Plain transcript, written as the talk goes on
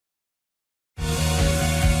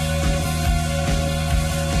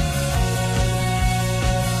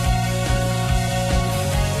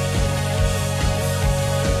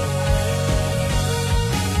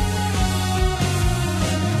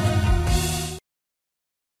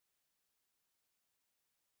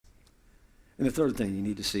And the third thing you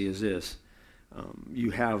need to see is this.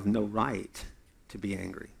 You have no right to be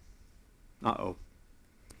angry. Uh-oh.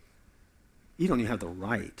 You don't even have the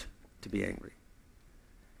right to be angry.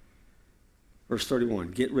 Verse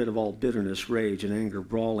 31, get rid of all bitterness, rage, and anger,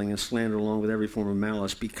 brawling, and slander, along with every form of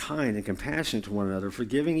malice. Be kind and compassionate to one another,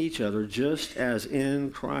 forgiving each other, just as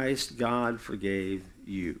in Christ God forgave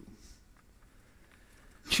you.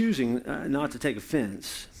 Choosing not to take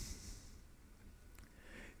offense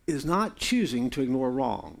is not choosing to ignore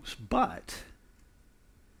wrongs, but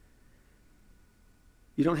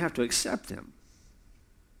you don't have to accept them.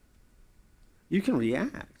 You can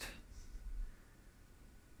react.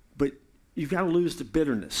 But you've got to lose the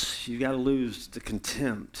bitterness. You've got to lose the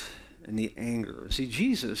contempt and the anger. See,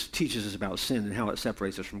 Jesus teaches us about sin and how it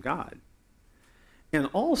separates us from God. And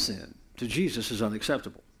all sin to Jesus is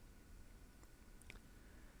unacceptable.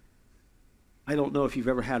 I don't know if you've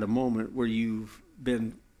ever had a moment where you've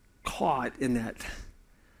been caught in that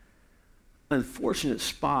unfortunate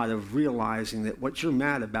spot of realizing that what you're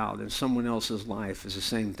mad about in someone else's life is the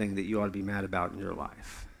same thing that you ought to be mad about in your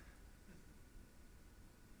life.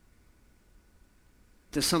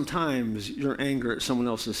 That sometimes your anger at someone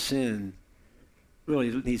else's sin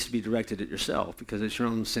really needs to be directed at yourself because it's your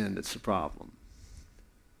own sin that's the problem.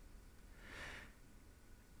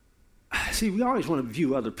 See, we always want to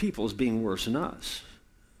view other people as being worse than us.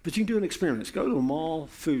 But you can do an experiment. Go to a mall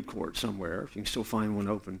food court somewhere, if you can still find one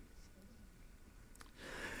open.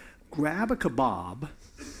 Grab a kebab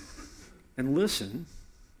and listen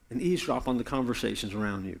and eavesdrop on the conversations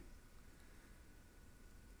around you.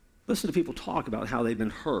 Listen to people talk about how they've been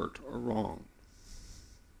hurt or wrong.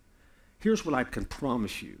 Here's what I can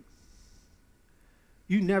promise you.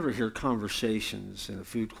 You never hear conversations in a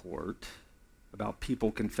food court about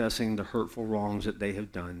people confessing the hurtful wrongs that they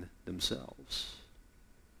have done themselves.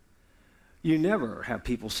 You never have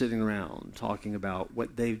people sitting around talking about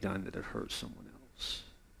what they've done that had hurt someone else,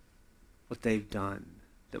 what they've done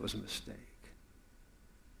that was a mistake.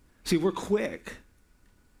 See, we're quick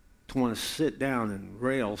to want to sit down and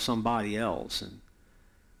rail somebody else and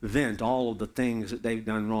vent all of the things that they've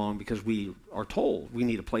done wrong because we are told we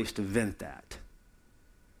need a place to vent that.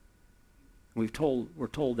 We're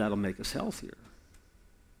told that'll make us healthier.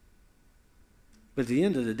 But at the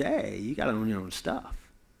end of the day, you got to own your own stuff.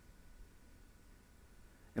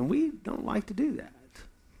 And we don't like to do that.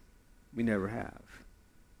 We never have.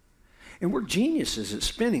 And we're geniuses at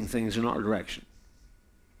spinning things in our direction.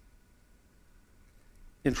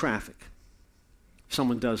 In traffic,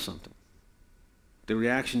 someone does something. The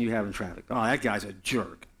reaction you have in traffic, oh, that guy's a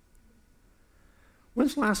jerk.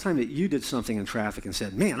 When's the last time that you did something in traffic and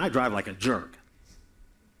said, man, I drive like a jerk?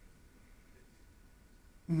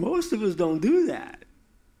 Most of us don't do that.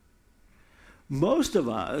 Most of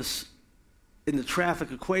us in the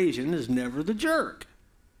traffic equation is never the jerk.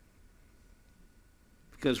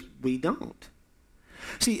 Because we don't.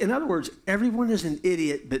 See, in other words, everyone is an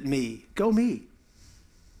idiot but me. Go me.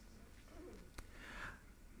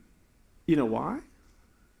 You know why?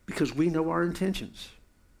 Because we know our intentions.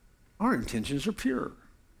 Our intentions are pure.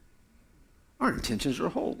 Our intentions are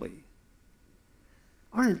holy.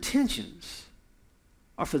 Our intentions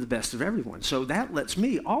are for the best of everyone. So that lets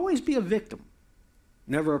me always be a victim,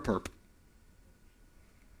 never a perp.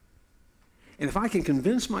 And if I can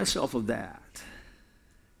convince myself of that,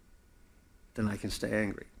 then I can stay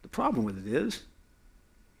angry. The problem with it is,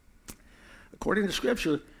 according to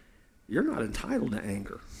Scripture, you're not entitled to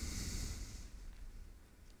anger.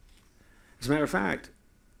 As a matter of fact,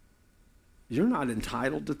 you're not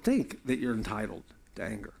entitled to think that you're entitled to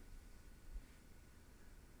anger.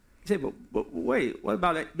 You say, but wait, what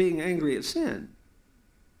about being angry at sin?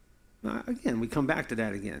 Now, again, we come back to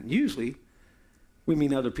that again. Usually, we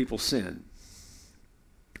mean other people's sin,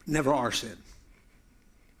 never our sin.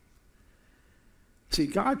 See,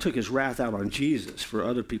 God took his wrath out on Jesus for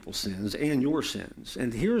other people's sins and your sins.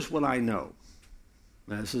 And here's what I know.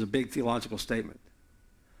 Now, this is a big theological statement.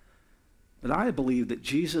 But I believe that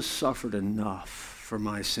Jesus suffered enough for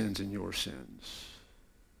my sins and your sins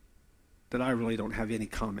that I really don't have any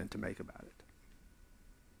comment to make about it.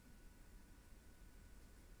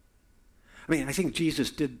 I mean, I think Jesus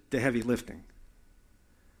did the heavy lifting.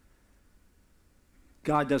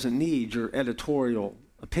 God doesn't need your editorial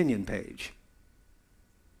opinion page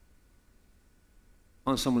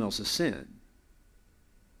on someone else's sin,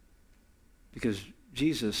 because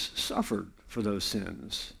Jesus suffered for those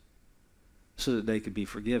sins so that they could be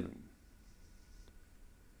forgiven.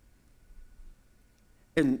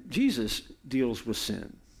 And Jesus deals with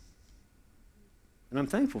sin. And I'm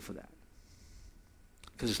thankful for that,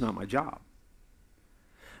 because it's not my job.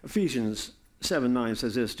 Ephesians 7:9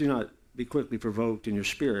 says this, do not be quickly provoked in your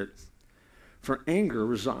spirit, for anger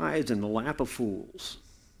resides in the lap of fools.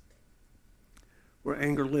 Where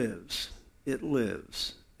anger lives, it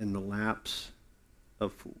lives in the laps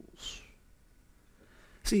of fools.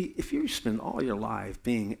 See, if you spend all your life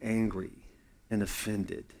being angry and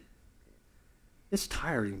offended, it's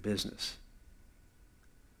tiring business.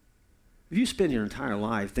 If you spend your entire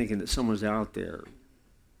life thinking that someone's out there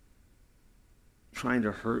trying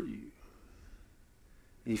to hurt you,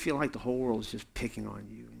 and you feel like the whole world is just picking on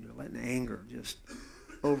you, and you're letting anger just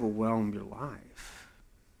overwhelm your life,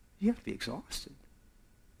 you have to be exhausted.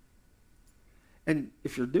 And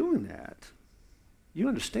if you're doing that, you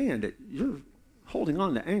understand that you're holding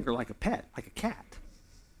on to anger like a pet, like a cat.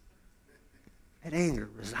 That anger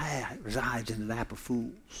resides in the lap of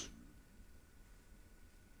fools.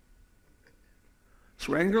 That's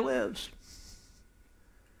where anger lives.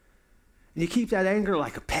 And you keep that anger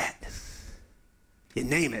like a pet. You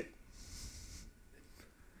name it.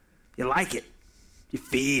 You like it. You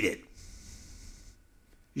feed it.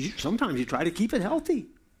 Sometimes you try to keep it healthy.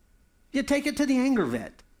 You take it to the anger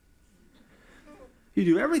vet. You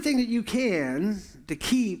do everything that you can to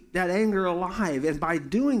keep that anger alive. And by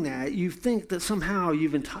doing that, you think that somehow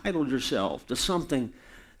you've entitled yourself to something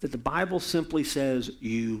that the Bible simply says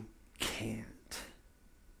you can't.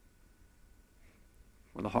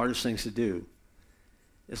 One of the hardest things to do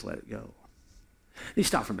is let it go. You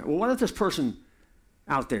stop for a minute. Well, what if this person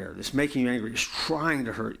out there that's making you angry is trying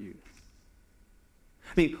to hurt you?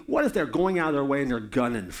 I mean, what if they're going out of their way and they're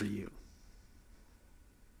gunning for you?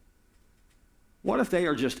 What if they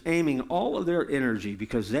are just aiming all of their energy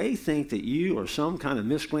because they think that you are some kind of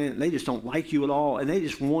miscreant and they just don't like you at all and they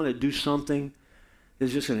just want to do something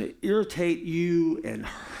that's just going to irritate you and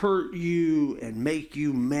hurt you and make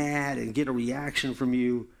you mad and get a reaction from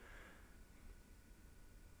you?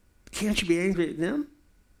 Can't you be angry at them?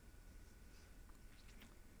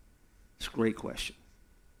 It's a great question.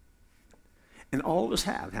 And all of us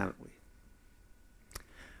have, haven't we?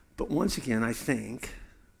 But once again, I think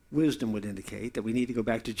wisdom would indicate that we need to go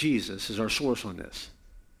back to Jesus as our source on this.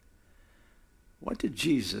 What did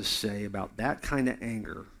Jesus say about that kind of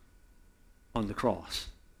anger on the cross?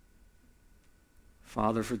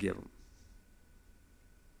 Father, forgive them.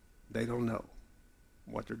 They don't know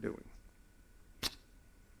what they're doing.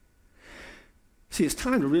 See, it's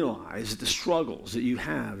time to realize that the struggles that you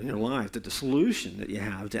have in your life, that the solution that you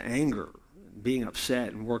have to anger, being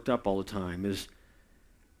upset and worked up all the time, is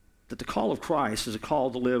that the call of Christ is a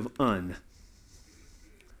call to live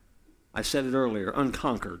I said it earlier,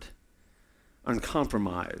 unconquered,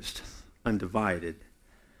 uncompromised, undivided,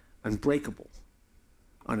 unbreakable,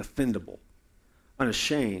 unoffendable,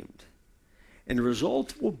 unashamed. And the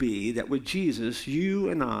result will be that with Jesus, you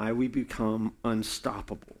and I, we become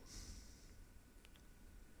unstoppable.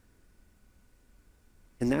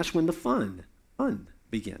 And that's when the fun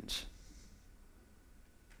begins.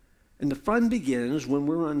 And the fun begins when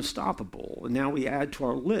we're unstoppable. And now we add to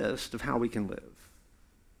our list of how we can live.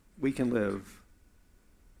 We can live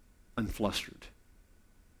unflustered.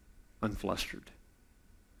 Unflustered.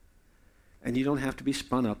 And you don't have to be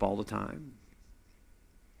spun up all the time,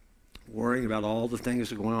 worrying about all the things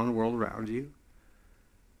that are going on in the world around you.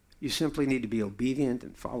 You simply need to be obedient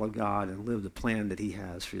and follow God and live the plan that he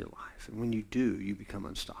has for your life. And when you do, you become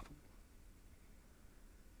unstoppable.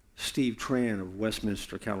 Steve Tran of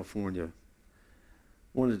Westminster, California,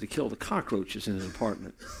 wanted to kill the cockroaches in his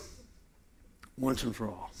apartment once and for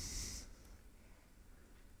all.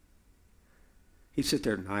 He'd sit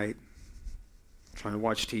there at night, trying to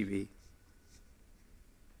watch TV.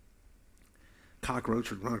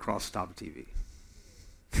 Cockroach would run across the top of the TV.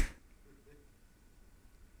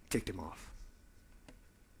 Ticked him off.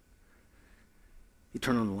 He'd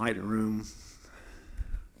turn on the light in the room.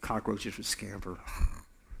 Cockroaches would scamper.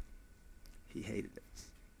 He hated it.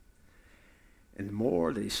 And the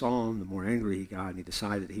more that he saw him, the more angry he got, and he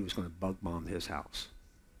decided he was going to bug bomb his house.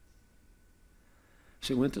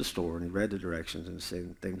 So he went to the store and he read the directions, and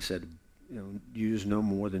the thing said, use no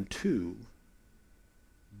more than 2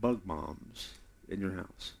 bug bombs in your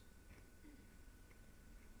house.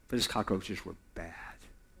 But his cockroaches were bad.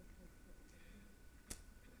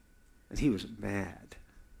 And he was mad.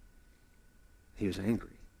 He was angry.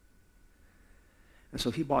 And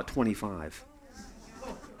so he bought 25.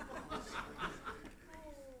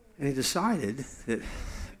 And he decided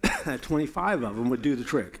that 25 of them would do the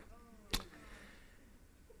trick.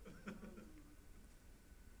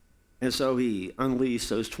 And so he unleashed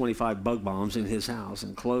those 25 bug bombs in his house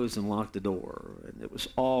and closed and locked the door. And it was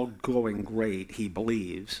all going great, he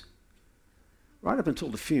believes, right up until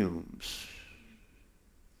the fumes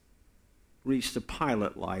reached the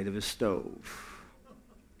pilot light of his stove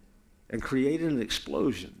and created an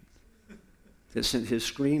explosion that sent his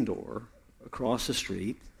screen door across the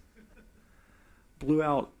street, blew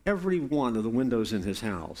out every one of the windows in his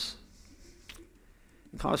house,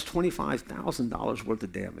 and caused $25,000 worth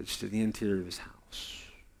of damage to the interior of his house.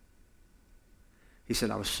 He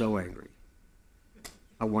said, I was so angry.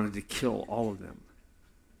 I wanted to kill all of them.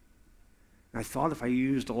 And I thought if I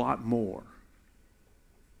used a lot more,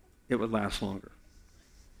 it would last longer.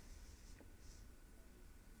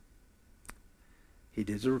 He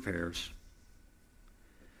did the repairs,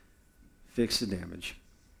 fixed the damage,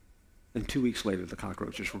 and 2 weeks later, the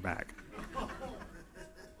cockroaches were back.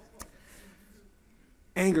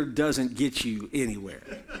 Anger doesn't get you anywhere.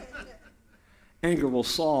 Anger will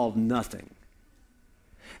solve nothing.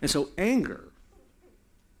 And so anger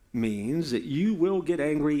means that you will get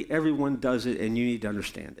angry, everyone does it, and you need to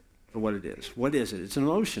understand it for what it is. What is it? It's an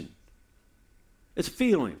emotion. It's a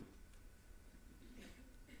feeling.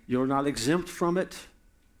 You're not exempt from it.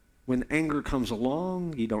 When anger comes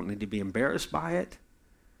along, you don't need to be embarrassed by it.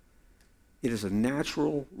 It is a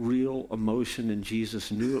natural, real emotion, and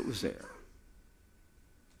Jesus knew it was there.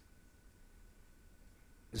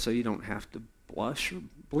 And so you don't have to blush or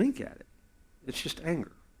blink at it. It's just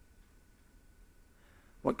anger.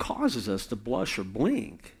 What causes us to blush or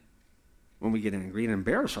blink when we get angry and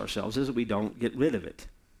embarrass ourselves is that we don't get rid of it,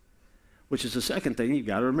 which is the second thing you've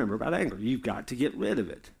got to remember about anger. You've got to get rid of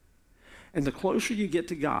it. And the closer you get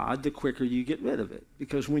to God, the quicker you get rid of it.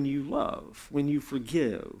 Because when you love, when you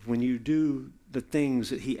forgive, when you do the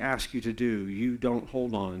things that he asks you to do, you don't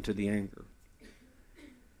hold on to the anger.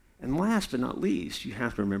 And last but not least, you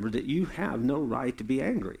have to remember that you have no right to be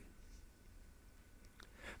angry.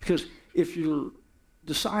 Because if you're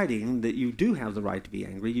deciding that you do have the right to be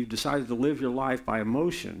angry, you've decided to live your life by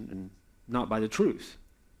emotion and not by the truth.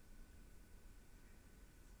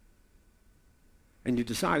 And you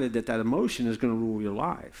decided that that emotion is going to rule your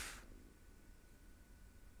life.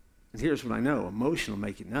 And here's what I know, emotion will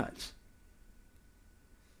make you nuts.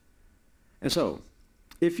 And so,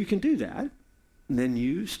 if you can do that, then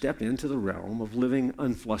you step into the realm of living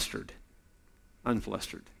unflustered.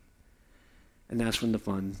 Unflustered. And that's when the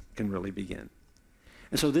fun can really begin.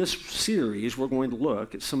 And so this series, we're going to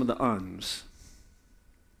look at some of the uns.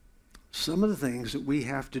 Some of the things that we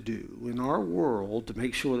have to do in our world to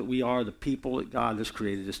make sure that we are the people that God has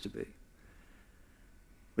created us to be.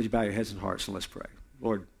 Would you bow your heads and hearts and let's pray.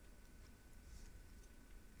 Lord,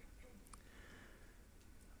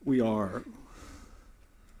 we are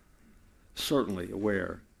certainly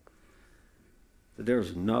aware that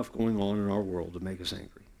there's enough going on in our world to make us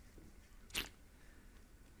angry.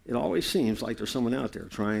 It always seems like there's someone out there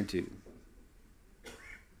trying to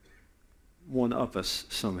one-up us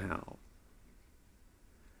somehow.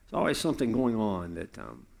 There's always something going on that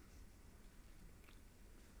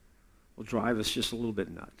will drive us just a little bit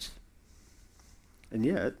nuts. And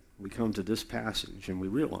yet, we come to this passage and we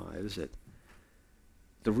realize that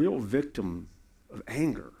the real victim of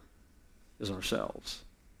anger is ourselves.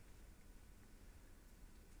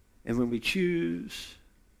 And when we choose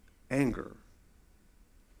anger,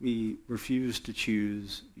 we refuse to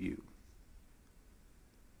choose you.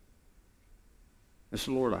 And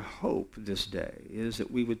so, Lord, I hope this day is that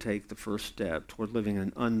we would take the first step toward living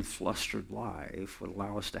an unflustered life, would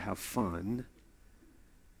allow us to have fun,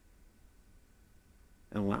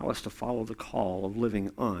 and allow us to follow the call of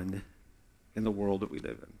living in the world that we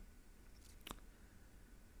live in.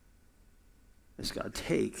 As God,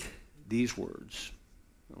 take these words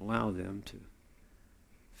and allow them to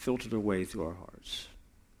filter their way through our hearts.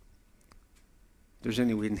 If there's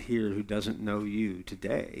anyone here who doesn't know you,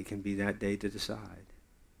 today can be that day to decide.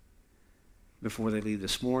 Before they leave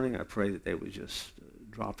this morning, I pray that they would just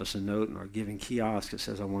drop us a note in our giving kiosk that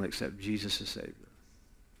says, I want to accept Jesus as Savior.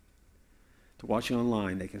 To watch you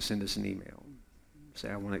online, they can send us an email. Say,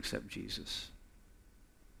 I want to accept Jesus.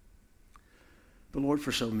 But Lord,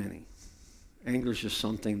 for so many, anger is just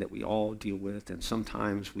something that we all deal with, and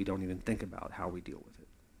sometimes we don't even think about how we deal with it.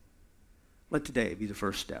 Let today be the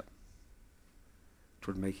first step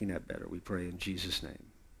toward making that better. We pray in Jesus' name.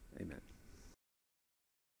 Amen.